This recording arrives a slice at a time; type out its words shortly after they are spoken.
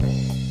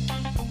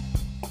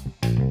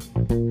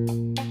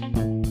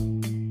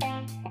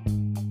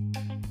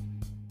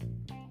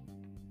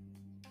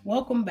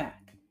Welcome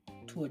back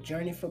to A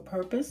Journey for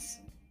Purpose,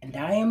 and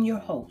I am your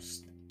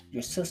host,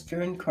 your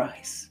sister in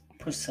Christ,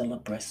 Priscilla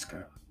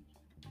Brisker.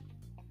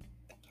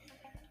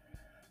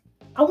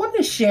 I want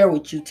to share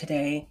with you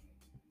today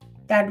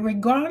that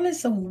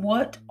regardless of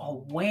what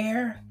or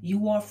where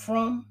you are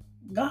from,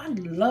 God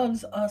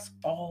loves us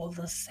all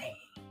the same.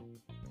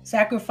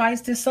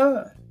 Sacrificed his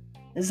son,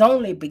 his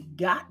only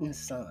begotten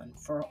son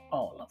for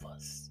all of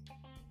us.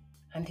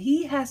 And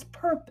he has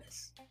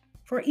purpose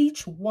for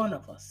each one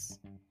of us.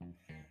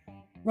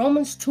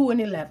 Romans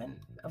 2:11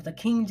 of the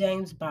King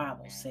James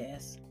Bible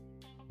says,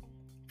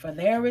 "For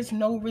there is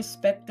no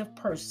respect of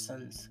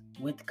persons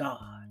with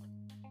God."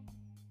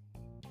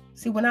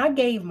 See, when I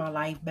gave my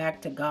life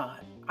back to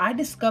God, I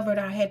discovered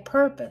I had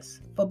purpose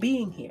for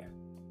being here.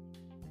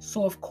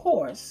 So, of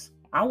course,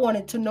 I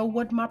wanted to know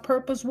what my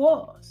purpose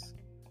was,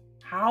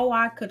 how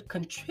I could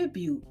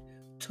contribute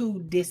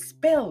to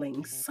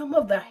dispelling some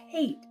of the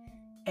hate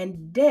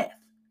and death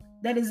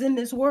that is in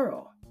this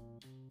world.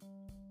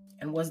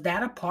 And was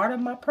that a part of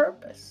my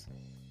purpose?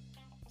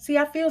 See,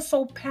 I feel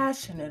so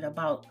passionate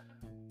about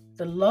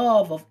the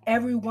love of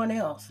everyone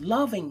else,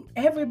 loving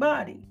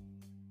everybody.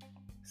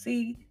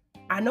 See,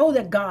 I know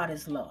that God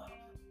is love,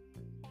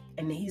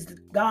 and he's the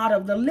God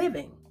of the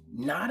living,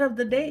 not of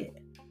the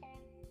dead.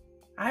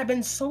 I've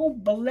been so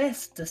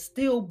blessed to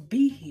still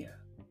be here.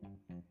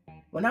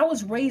 When I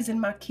was raising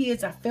my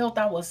kids, I felt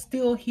I was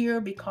still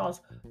here because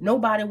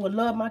nobody would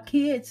love my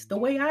kids the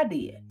way I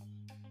did.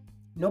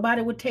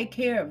 Nobody would take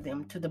care of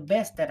them to the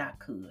best that I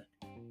could,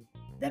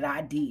 that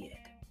I did.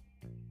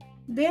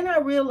 Then I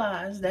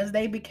realized as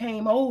they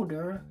became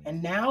older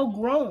and now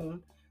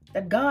grown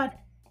that God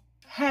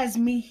has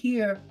me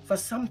here for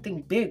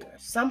something bigger,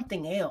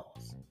 something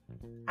else.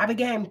 I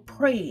began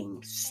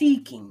praying,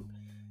 seeking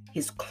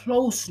his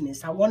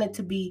closeness. I wanted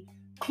to be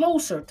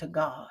closer to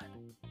God.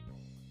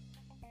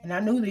 And I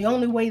knew the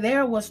only way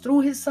there was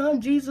through his son,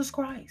 Jesus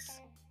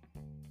Christ.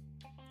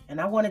 And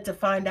I wanted to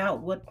find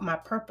out what my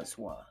purpose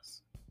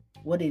was,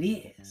 what it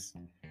is.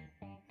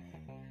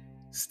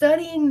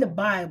 Studying the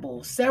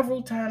Bible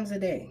several times a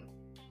day,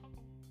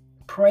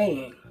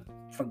 praying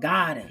for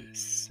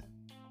guidance.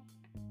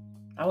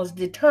 I was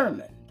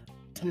determined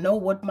to know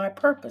what my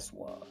purpose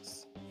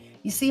was.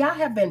 You see, I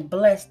have been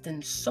blessed in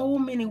so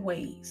many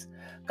ways.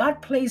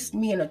 God placed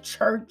me in a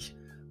church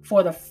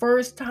for the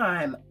first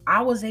time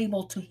I was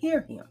able to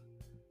hear him.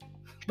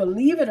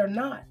 Believe it or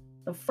not,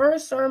 the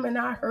first sermon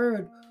I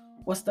heard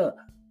was to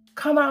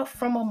come out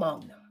from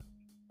among them.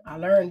 I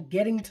learned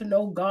getting to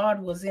know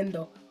God was in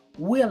the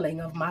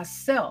willing of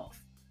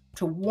myself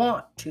to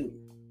want to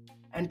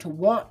and to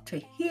want to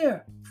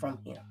hear from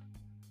him.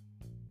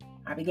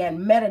 I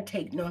began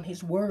meditating on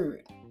his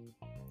word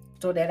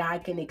so that I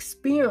can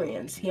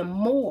experience him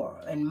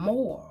more and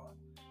more.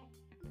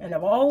 And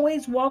I've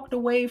always walked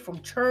away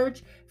from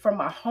church, from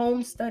my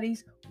home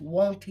studies,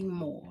 wanting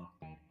more.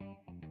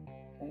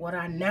 But what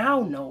I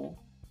now know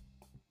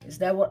is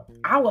that what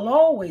I will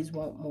always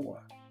want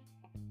more.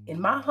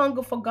 In my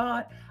hunger for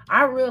God,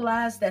 I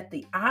realized that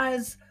the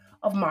eyes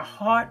of my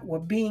heart were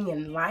being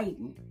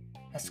enlightened,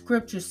 as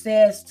scripture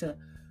says, to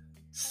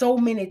so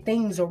many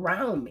things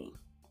around me.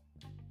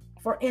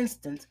 For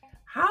instance,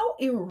 how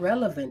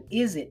irrelevant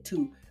is it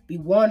to be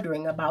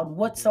wondering about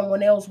what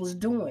someone else was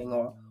doing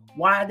or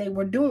why they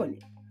were doing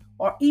it,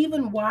 or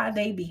even why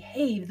they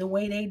behave the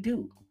way they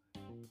do?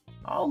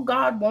 All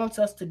God wants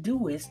us to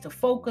do is to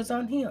focus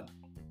on him.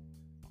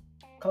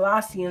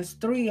 Colossians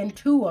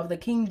 3:2 of the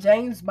King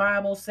James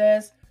Bible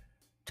says,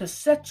 to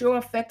set your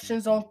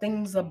affections on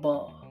things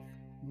above,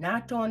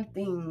 not on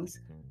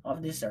things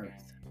of this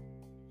earth.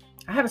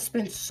 I have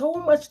spent so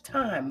much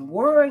time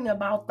worrying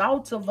about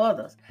thoughts of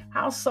others,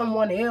 how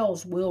someone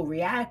else will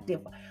react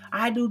if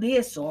I do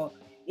this or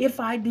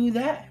if I do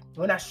that,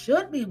 when I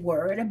should be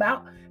worried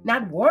about,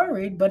 not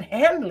worried, but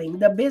handling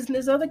the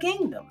business of the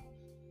kingdom.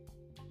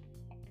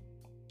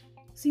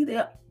 See,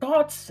 the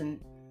thoughts and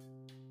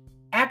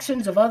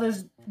actions of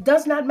others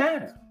does not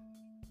matter.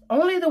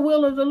 Only the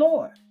will of the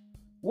Lord,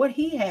 what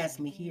he has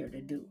me here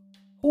to do,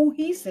 who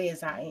he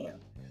says I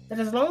am. That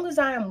as long as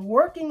I am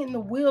working in the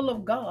will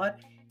of God,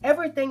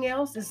 everything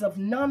else is of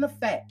none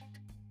effect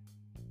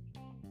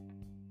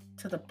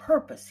to the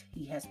purpose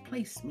he has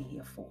placed me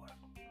here for.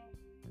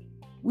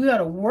 We are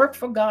to work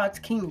for God's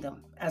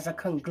kingdom as a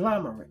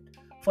conglomerate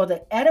for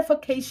the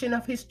edification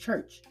of his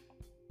church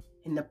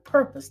in the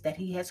purpose that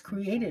he has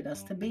created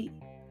us to be.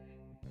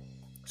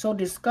 So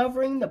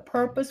discovering the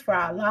purpose for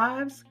our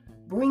lives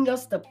bring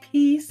us the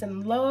peace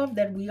and love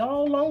that we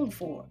all long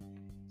for.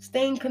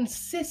 Staying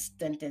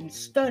consistent in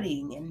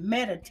studying and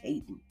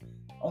meditating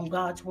on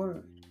God's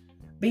word.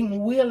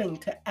 Being willing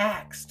to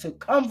ask, to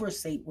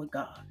conversate with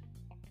God.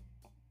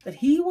 That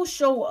he will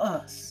show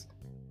us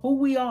who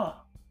we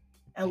are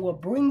and will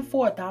bring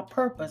forth our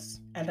purpose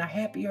and a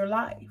happier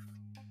life.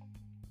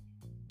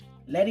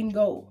 Letting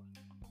go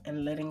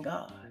and letting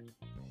God.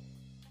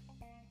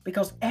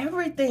 Because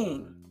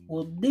everything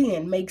will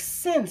then make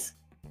sense.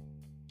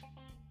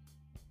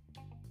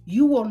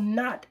 You will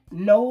not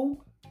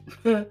know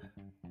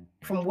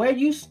from where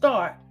you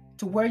start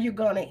to where you're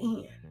going to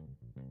end.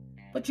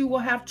 but you will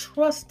have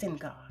trust in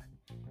God,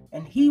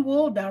 and He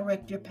will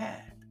direct your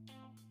path.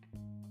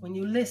 When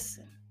you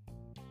listen,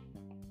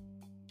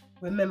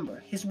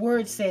 remember, His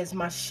word says,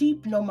 "My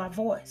sheep know my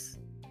voice.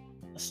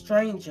 A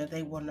stranger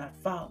they will not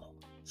follow."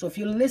 So if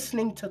you're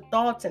listening to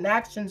thoughts and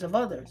actions of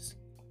others,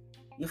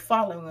 you're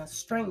following a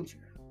stranger.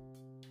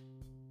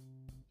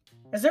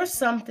 Is there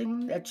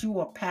something that you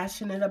are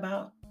passionate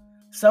about?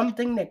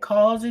 Something that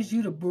causes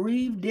you to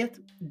breathe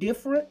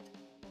different?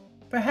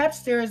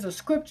 Perhaps there is a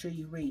scripture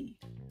you read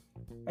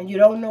and you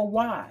don't know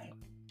why,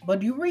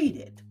 but you read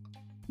it.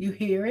 You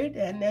hear it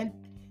and then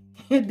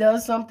it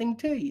does something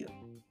to you.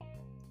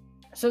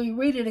 So you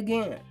read it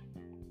again.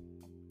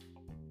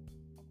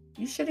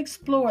 You should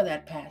explore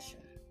that passion.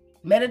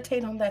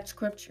 Meditate on that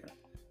scripture.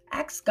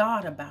 Ask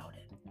God about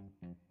it.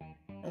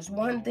 There's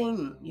one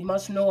thing you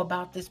must know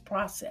about this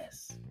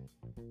process.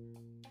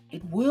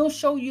 It will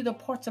show you the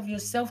parts of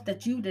yourself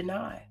that you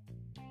deny,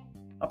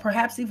 or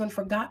perhaps even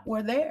forgot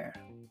were there.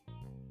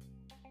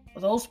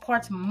 But those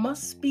parts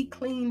must be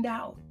cleaned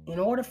out in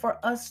order for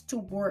us to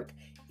work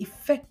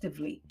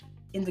effectively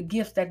in the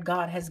gifts that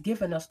God has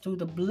given us through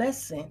the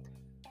blessing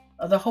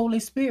of the Holy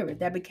Spirit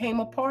that became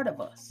a part of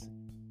us,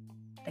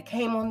 that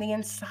came on the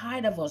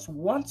inside of us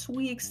once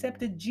we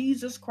accepted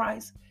Jesus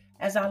Christ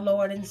as our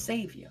Lord and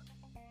Savior.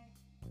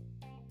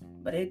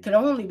 But it can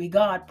only be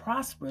God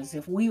prosperous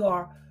if we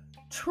are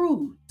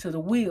true to the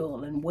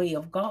will and way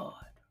of God.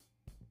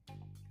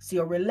 See,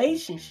 a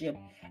relationship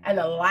and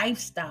a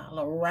lifestyle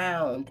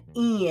around,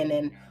 in,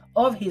 and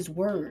of His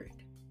Word.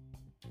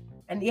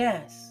 And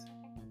yes,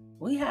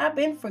 we have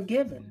been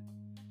forgiven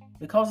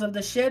because of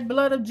the shed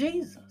blood of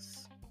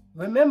Jesus.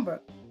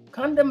 Remember,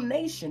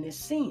 condemnation is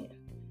sin,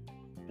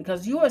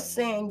 because you are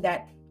saying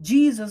that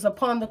Jesus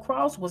upon the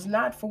cross was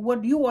not for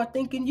what you are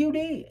thinking you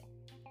did.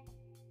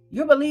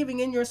 You're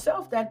believing in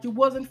yourself that you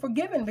wasn't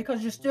forgiven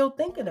because you're still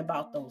thinking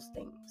about those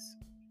things.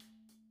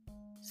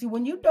 See,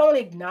 when you don't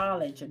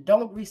acknowledge or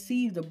don't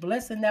receive the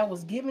blessing that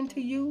was given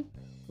to you,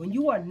 when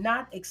you are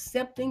not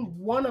accepting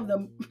one of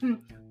the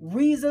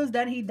reasons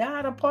that He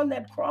died upon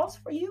that cross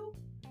for you,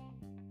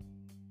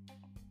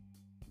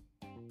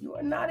 you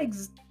are not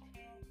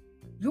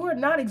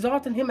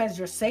exalting Him as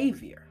your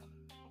Savior.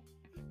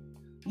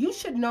 You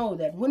should know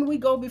that when we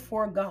go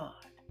before God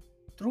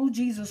through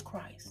Jesus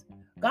Christ,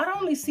 God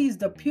only sees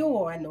the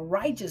pure and the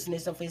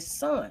righteousness of His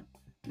Son,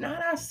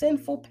 not our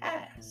sinful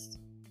past.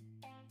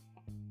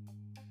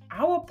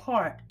 Our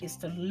part is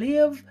to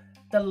live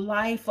the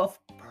life of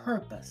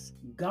purpose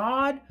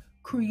God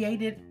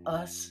created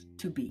us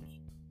to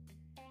be.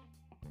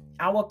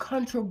 Our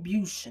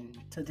contribution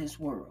to this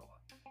world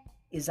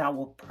is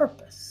our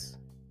purpose.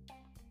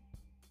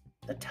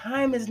 The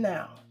time is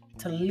now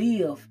to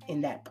live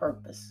in that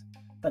purpose,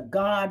 the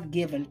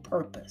God-given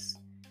purpose.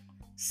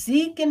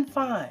 Seek and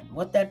find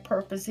what that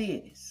purpose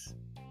is.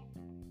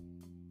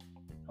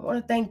 I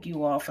want to thank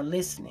you all for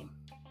listening.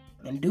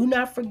 And do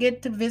not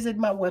forget to visit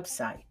my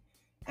website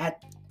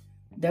at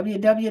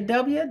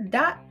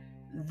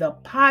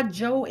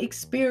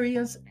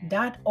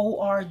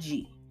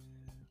www.thepajoexperience.org.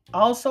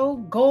 Also,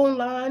 go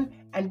online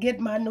and get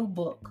my new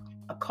book,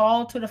 A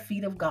Call to the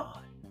Feet of God,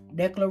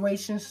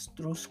 Declarations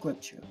Through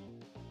Scripture.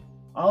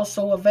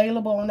 Also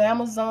available on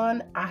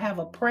Amazon, I have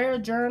a prayer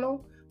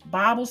journal,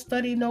 Bible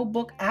study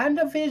notebook, and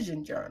a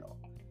vision journal.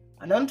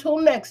 And until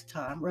next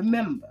time,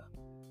 remember,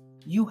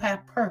 you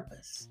have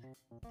purpose,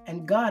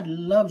 and God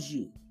loves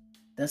you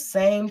the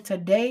same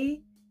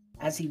today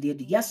as He did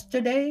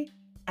yesterday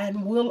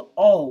and will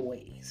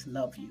always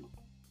love you.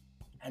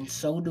 And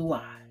so do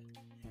I.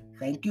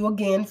 Thank you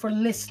again for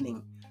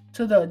listening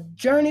to the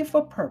Journey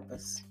for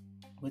Purpose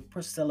with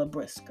Priscilla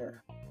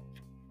Brisker.